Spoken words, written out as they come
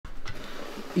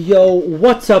Yo,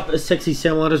 what's up, sexy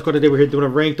Samuel_? Today we're here doing a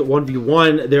ranked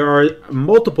 1v1. There are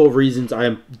multiple reasons I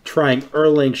am trying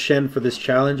Erlang Shen for this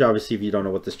challenge. Obviously, if you don't know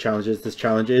what this challenge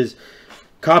is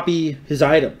copy his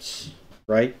items,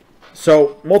 right?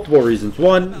 So, multiple reasons.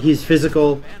 One, he's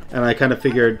physical, and I kind of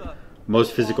figured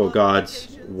most physical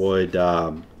gods would,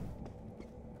 or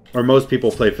most people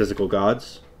play physical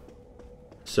gods.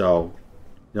 So,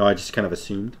 you know, I just kind of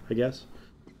assumed, I guess,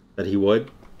 that he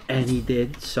would. And he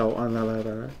did, so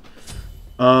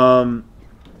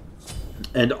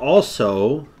and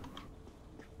also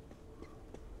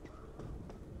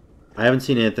I haven't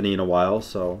seen Anthony in a while,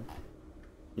 so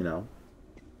you know.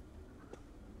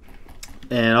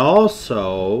 And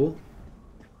also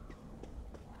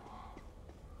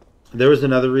there was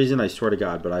another reason, I swear to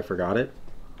God, but I forgot it.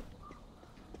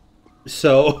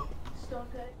 So stone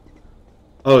cutting.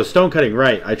 Oh, stone cutting,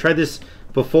 right. I tried this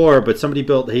before, but somebody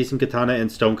built Hasten Katana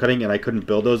and Stone Cutting, and I couldn't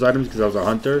build those items because I was a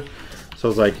hunter. So I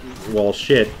was like, well,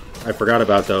 shit, I forgot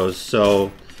about those,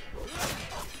 so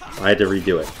I had to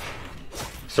redo it.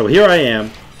 So here I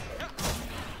am.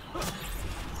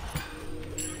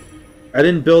 I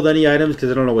didn't build any items because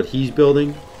I don't know what he's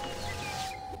building.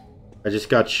 I just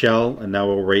got Shell, and now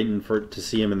we're waiting to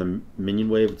see him in the minion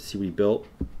wave to see what he built.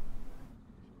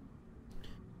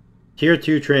 Tier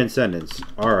 2 Transcendence.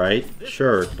 Alright,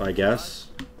 sure, I guess.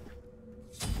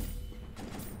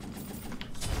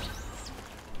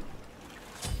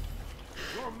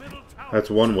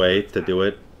 That's one way to do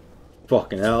it.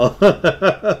 Fucking hell.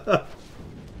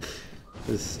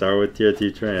 Let's start with Tier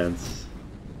 2 Trans.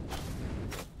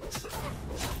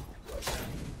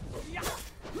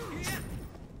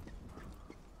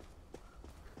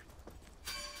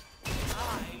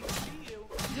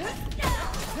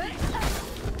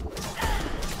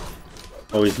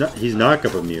 Oh, he's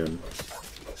knockup immune.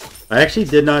 I actually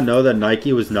did not know that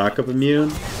Nike was knockup immune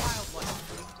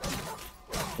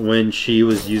when she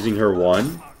was using her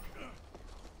one.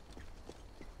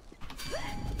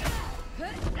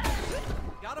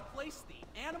 Gotta place the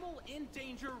animal in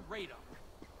danger radar.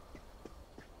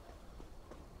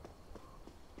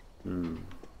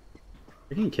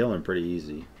 I can kill him pretty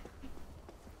easy.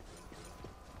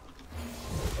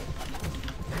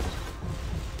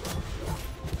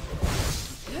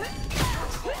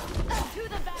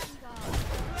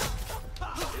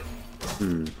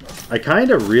 I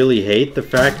kind of really hate the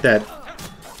fact that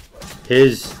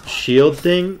his shield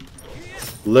thing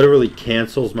literally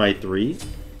cancels my 3.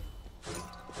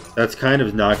 That's kind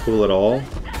of not cool at all.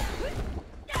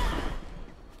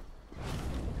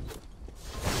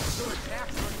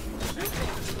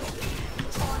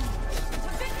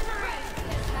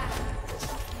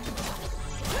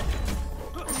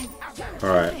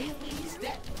 Alright.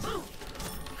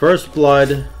 First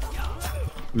blood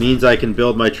means I can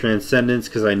build my Transcendence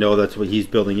because I know that's what he's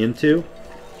building into.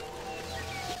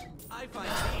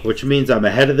 Which means I'm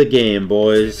ahead of the game,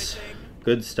 boys.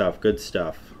 Good stuff, good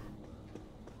stuff.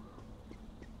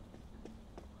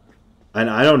 And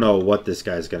I don't know what this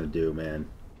guy's going to do, man.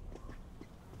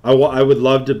 I would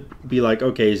love to be like,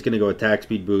 okay, he's going to go attack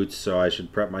speed boots, so I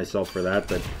should prep myself for that.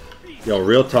 But, yo,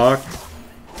 real talk.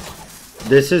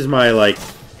 This is my, like,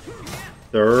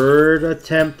 3rd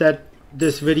attempt at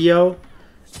this video.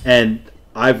 And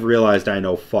I've realized I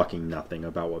know fucking nothing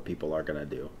about what people are gonna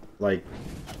do. Like,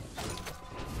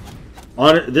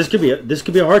 this could be a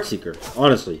Heartseeker.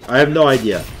 Honestly, I have no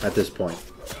idea at this point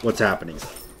what's happening.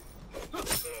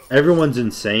 Everyone's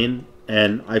insane,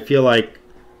 and I feel like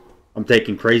I'm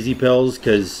taking crazy pills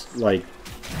because, like,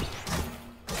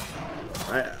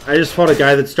 I just fought a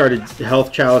guy that started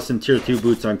Health Chalice and Tier 2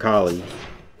 boots on Kali.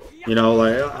 You know,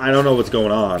 like, I don't know what's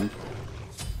going on.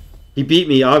 He beat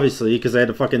me, obviously, because I had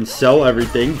to fucking sell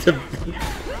everything to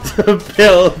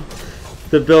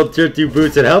build Tier 2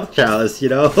 boots and Health Chalice, you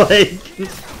know? Like,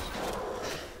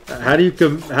 how do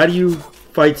you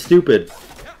fight stupid?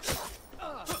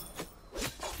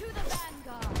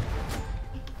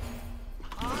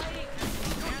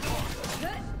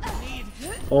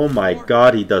 Oh my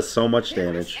god, he does so much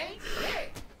damage.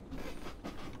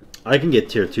 I can get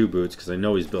Tier 2 boots because I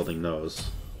know he's building those.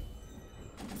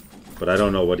 But I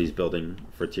don't know what he's building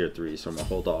for Tier 3, so I'm going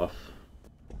to hold off.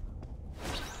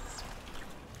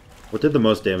 What did the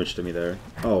most damage to me there?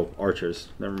 Oh, archers.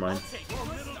 Never mind.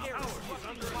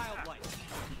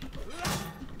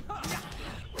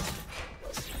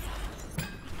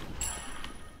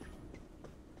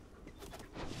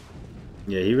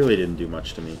 Yeah, he really didn't do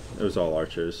much to me. It was all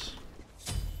archers.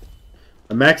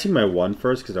 I'm maxing my 1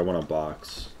 first because I want a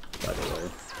box, by the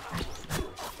way.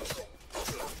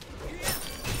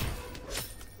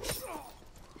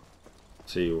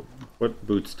 See, what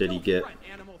boots did he get?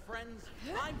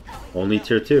 Only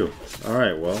tier 2.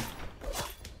 Alright, well.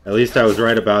 At least I was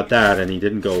right about that, and he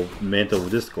didn't go Mantle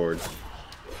of Discord.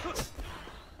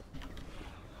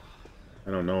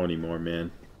 I don't know anymore,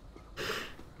 man.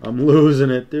 I'm losing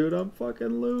it, dude. I'm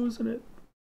fucking losing it.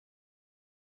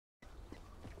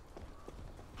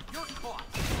 You're caught.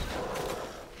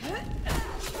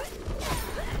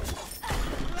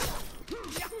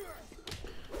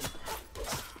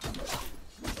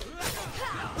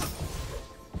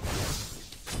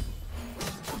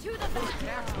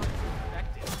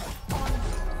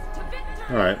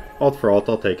 Alright, alt for alt,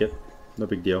 I'll take it. No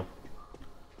big deal.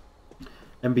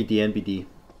 NBD, NBD.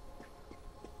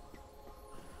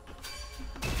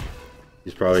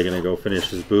 He's probably gonna go finish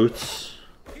his boots.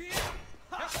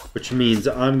 Which means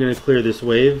I'm gonna clear this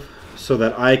wave so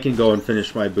that I can go and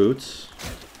finish my boots.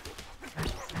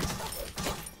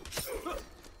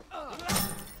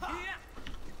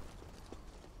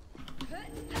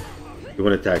 You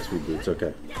want attack speed boots,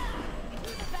 okay.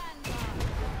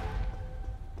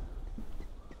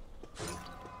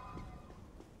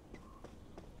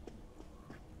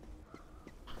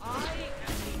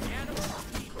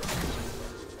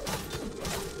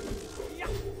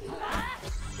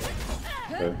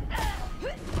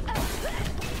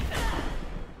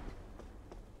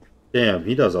 Damn,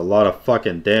 he does a lot of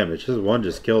fucking damage. This one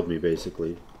just killed me,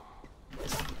 basically.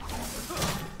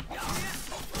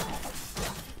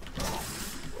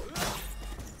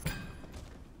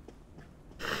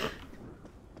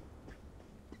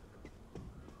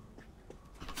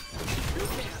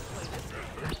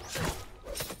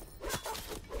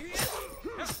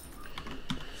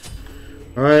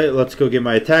 Alright, let's go get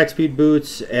my attack speed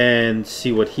boots and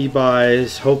see what he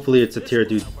buys. Hopefully it's a tier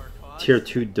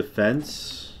 2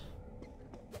 defense.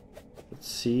 Let's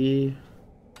see.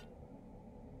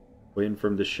 Waiting for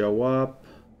him to show up.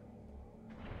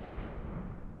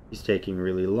 He's taking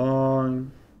really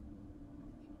long.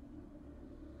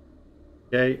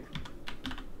 Okay.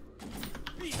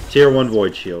 Tier 1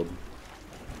 Void Shield.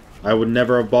 I would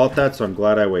never have bought that, so I'm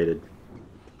glad I waited.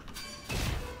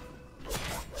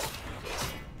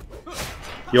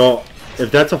 Yo,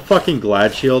 if that's a fucking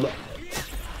Glad Shield,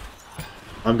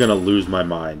 I'm gonna lose my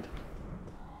mind.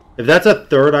 If that's a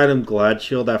 3rd item Glad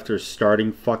Shield after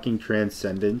starting fucking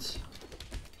Transcendence,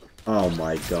 oh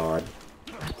my god.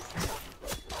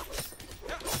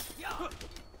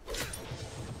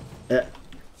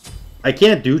 I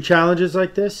can't do challenges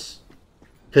like this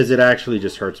because it actually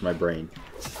just hurts my brain.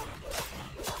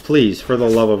 Please, for the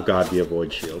love of God, be a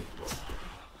Void Shield.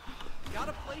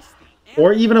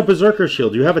 Or even a Berserker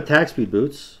Shield. You have attack speed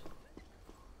boots.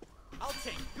 I'll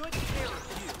take good care of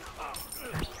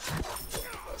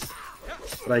you.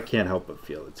 But I can't help but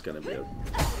feel it's gonna be a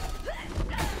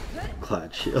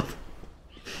Glad Shield.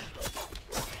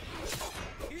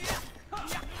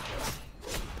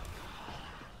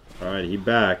 Alright, he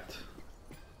backed.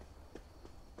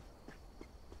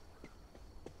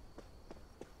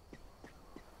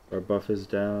 Our buff is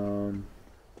down.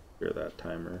 Clear that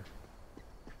timer.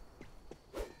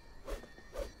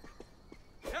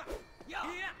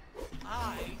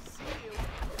 I see you.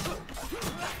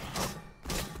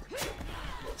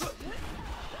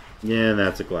 Yeah,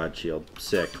 that's a Glad Shield.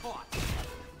 Sick.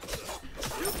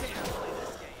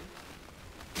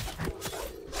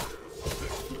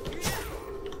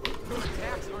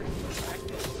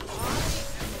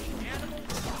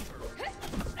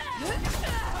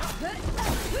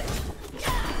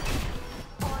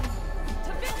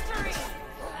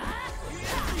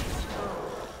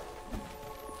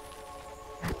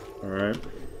 Alright.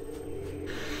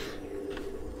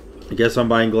 I guess I'm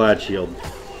buying Glad Shield.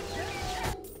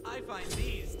 I find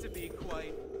these to be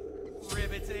quite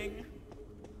riveting.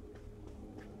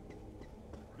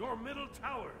 Your middle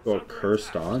tower. Go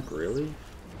Cursed Donk, really?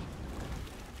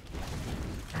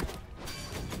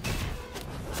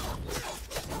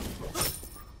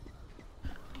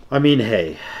 I mean,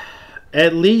 hey.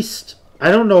 At least,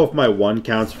 I don't know if my 1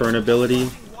 counts for an ability.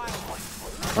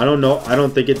 I don't know. I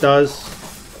don't think it does.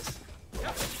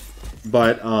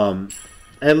 But,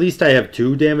 at least I have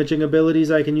 2 damaging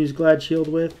abilities I can use Glad Shield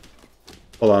with.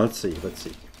 Hold on, let's see. Let's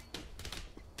see.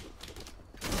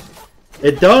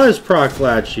 It does proc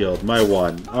Glad Shield, my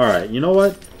 1. Alright, you know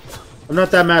what? I'm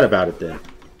not that mad about it then.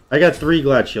 I got 3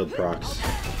 Glad Shield procs.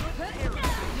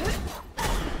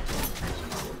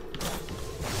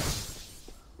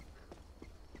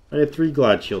 I had 3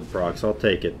 Glad Shield procs, I'll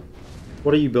take it.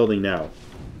 What are you building now?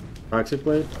 Toxic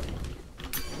Blade?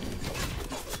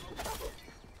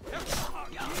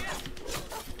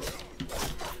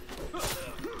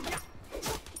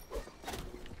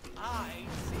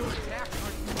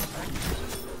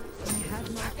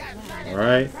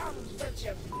 Alright.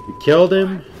 We killed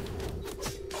him.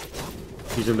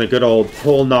 Using the good old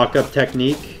pull knock-up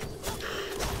technique.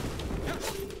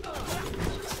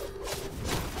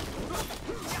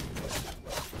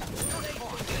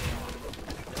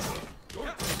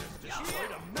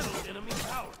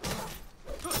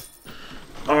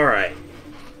 Alright.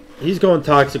 He's going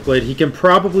Toxic Blade. He can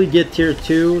probably get tier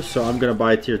 2, so I'm gonna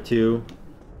buy tier 2.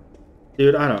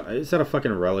 Dude, I don't know. Is that a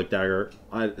fucking Relic Dagger?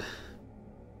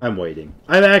 I'm waiting.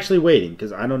 I'm actually waiting,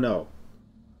 because I don't know.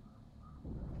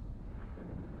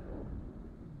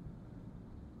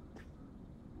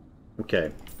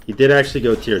 Okay. He did actually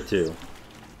go tier 2.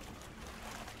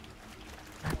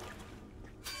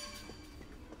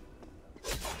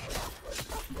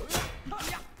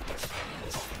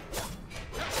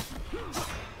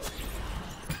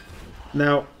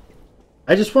 Now,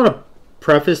 I just want to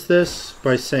preface this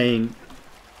by saying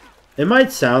it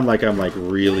might sound like I'm like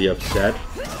really upset.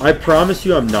 I promise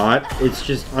you I'm not. It's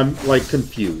just I'm like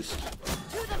confused.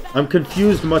 I'm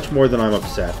confused much more than I'm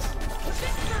upset.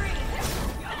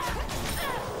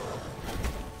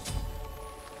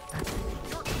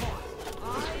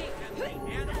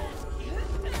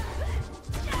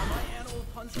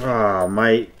 Ah,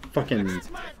 my fucking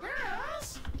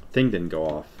thing didn't go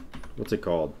off. What's it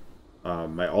called?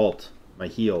 My alt, my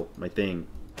heal, my thing,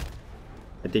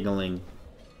 my ding-a-ling.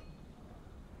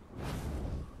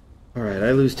 Alright,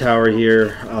 I lose tower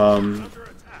here.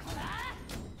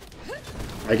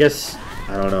 I guess,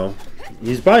 I don't know.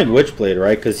 He's buying Witchblade,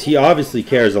 right? Because he obviously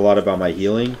cares a lot about my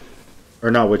healing. Or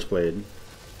not Witchblade.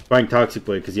 He's buying Toxic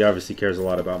Blade because he obviously cares a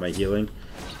lot about my healing.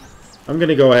 I'm going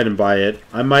to go ahead and buy it.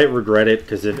 I might regret it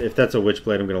because if that's a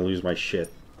Witchblade, I'm going to lose my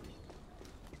shit.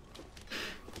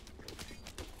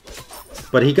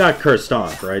 But he got cursed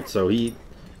off, right? So he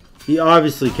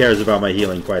obviously cares about my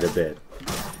healing quite a bit.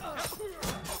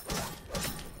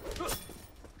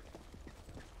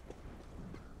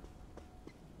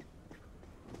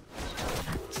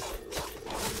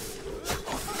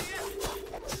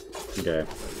 Okay.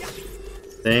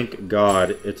 Thank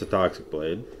God it's a Toxic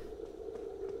Blade.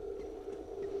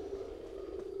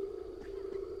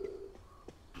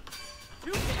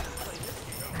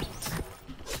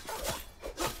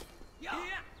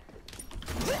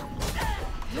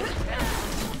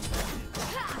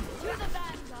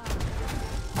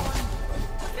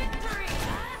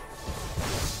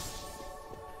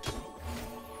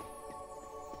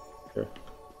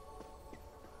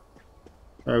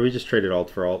 Alright, we just traded alt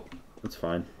for alt. That's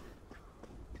fine.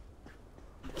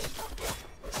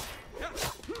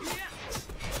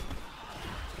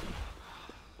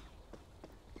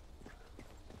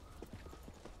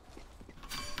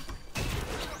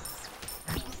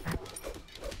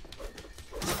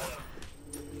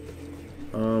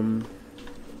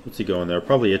 What's he going there?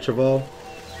 Probably Ichival.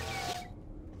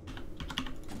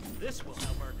 This will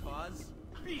help our cause.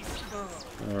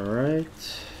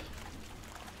 Alright.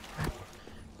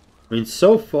 I mean,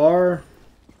 so far,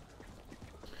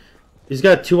 he's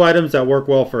got 2 items that work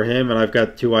well for him, and I've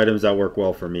got 2 items that work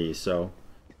well for me, so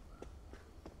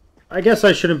I guess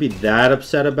I shouldn't be that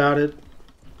upset about it.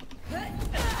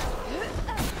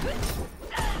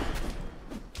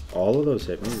 All of those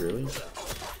hit me, really?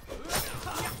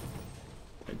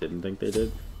 I didn't think they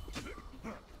did.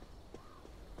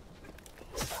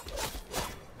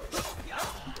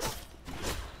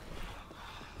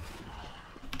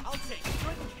 I'll take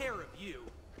good care of you.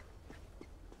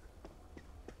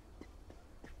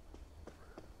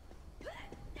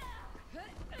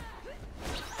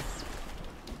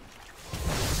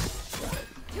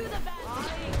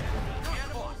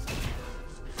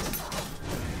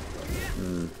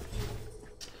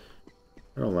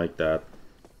 I don't like that.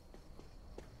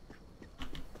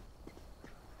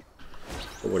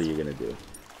 But what are you gonna do?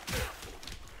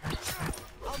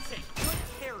 I'll take good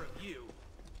care of you.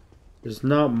 There's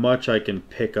not much I can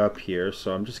pick up here,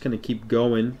 so I'm just gonna keep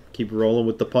going, keep rolling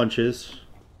with the punches.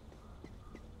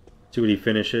 See what he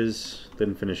finishes.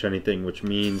 Didn't finish anything, which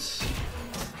means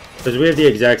because we have the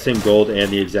exact same gold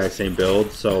and the exact same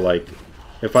build, so like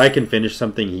if I can finish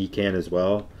something, he can as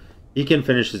well. He can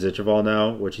finish his Ichival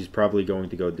now, which he's probably going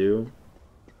to go do.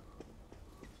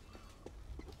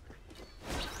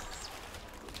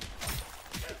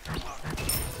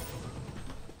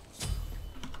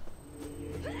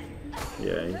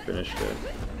 Yeah, he finished it.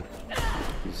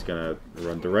 He's gonna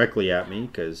run directly at me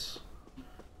because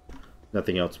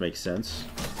nothing else makes sense.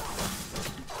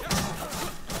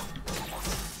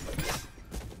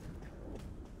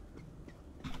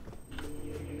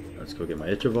 Let's go get my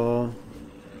Ichival.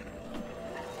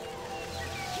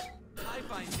 I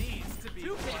find these to be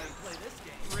fun. Play this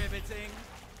game. Riveting.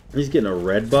 He's getting a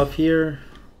red buff here.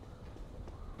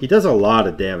 He does a lot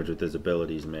of damage with his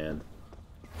abilities, man.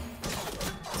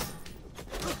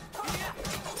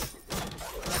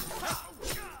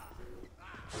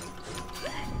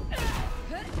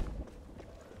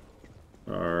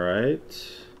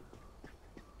 Alright.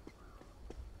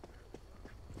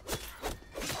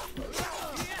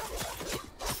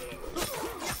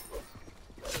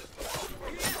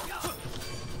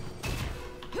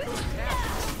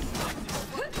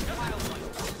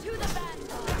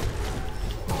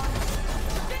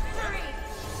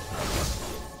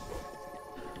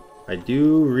 I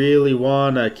do really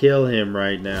want to kill him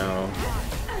right now.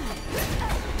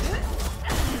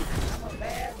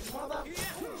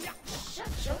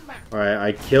 Alright,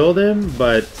 I killed him,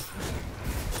 but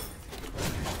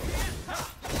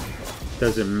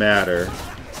doesn't matter.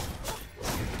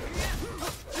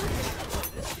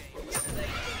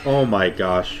 Oh my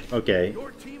gosh. Okay.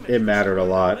 It mattered a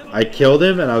lot. I killed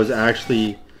him and I was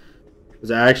actually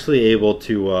able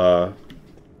to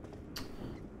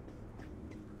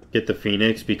get the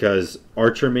Phoenix because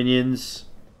Archer minions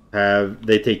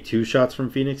they take 2 shots from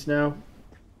Phoenix now.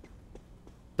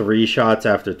 3 shots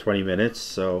after 20 minutes,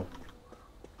 so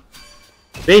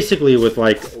basically with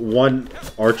like 1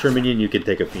 Archer minion you can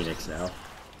take a Phoenix now.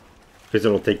 Because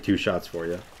it'll take 2 shots for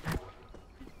you.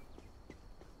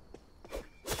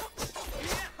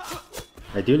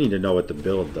 I do need to know what to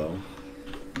build though.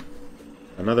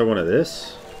 Another one of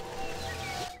this?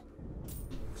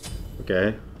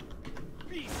 Okay.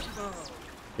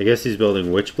 I guess he's building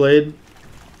Witchblade.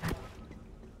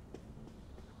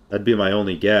 That'd be my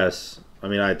only guess. I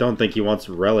mean, I don't think he wants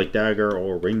Relic Dagger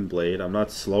or Ring Blade. I'm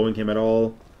not slowing him at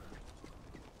all.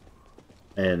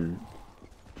 And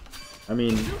I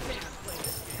mean,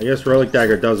 I guess Relic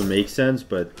Dagger doesn't make sense,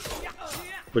 but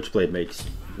Witchblade makes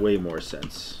way more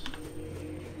sense.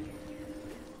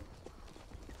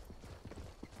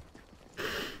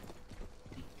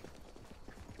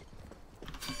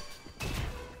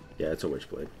 Yeah, it's a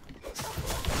Witchblade.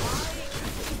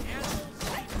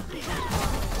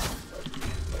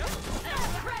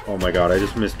 Oh my god, I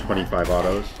just missed 25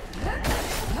 autos.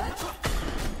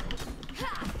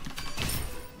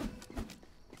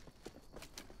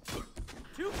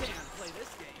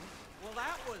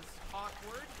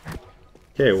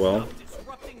 Okay, well.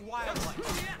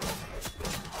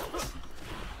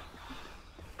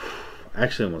 I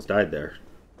actually almost died there.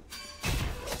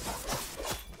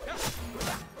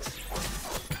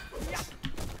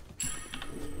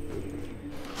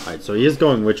 Alright, so he is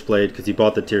going Witchblade because he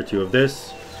bought the tier 2 of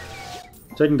this.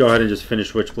 So I can go ahead and just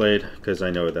finish Witchblade because I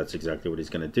know that's exactly what he's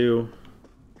going to do.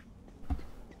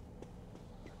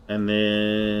 And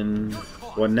then,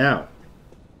 what now?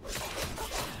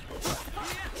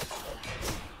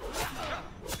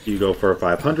 Do you go for a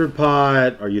 500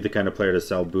 pot? Are you the kind of player to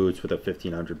sell boots with a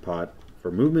 1500 pot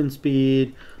for movement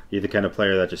speed? Are you the kind of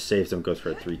player that just saves them, goes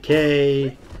for a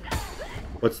 3k?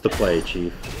 What's the play,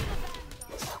 Chief?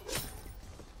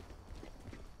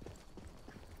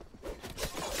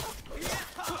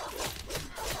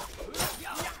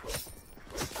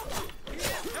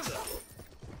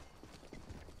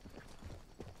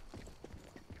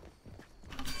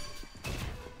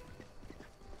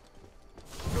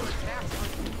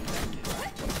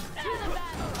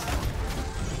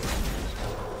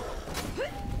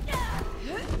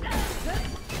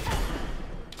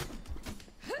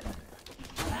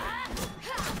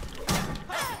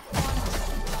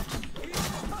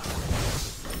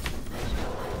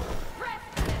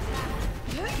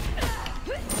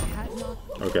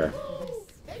 Okay.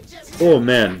 Oh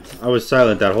man, I was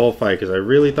silent that whole fight because I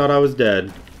really thought I was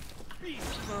dead.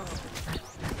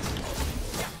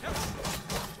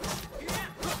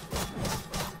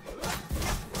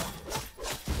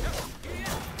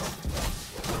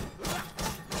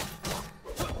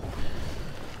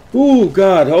 Ooh,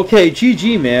 God. Okay,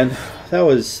 GG, man. That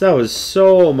was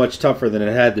so much tougher than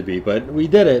it had to be, but we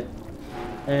did it.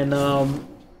 And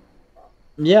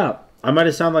yeah, I might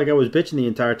have sounded like I was bitching the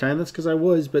entire time. That's because I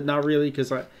was, but not really,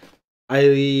 because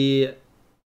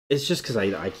it's just because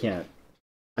I can't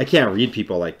read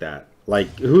people like that. Like,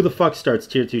 who the fuck starts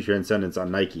tier 2 Transcendence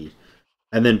on Nike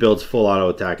and then builds full auto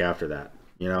attack after that?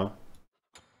 You know,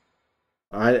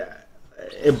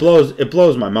 it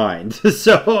blows my mind.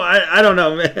 So I don't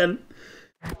know, man.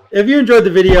 If you enjoyed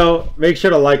the video, make sure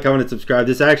to like, comment, and subscribe.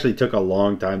 This actually took a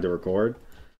long time to record.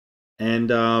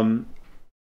 And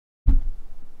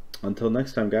until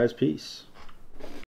next time, guys, peace.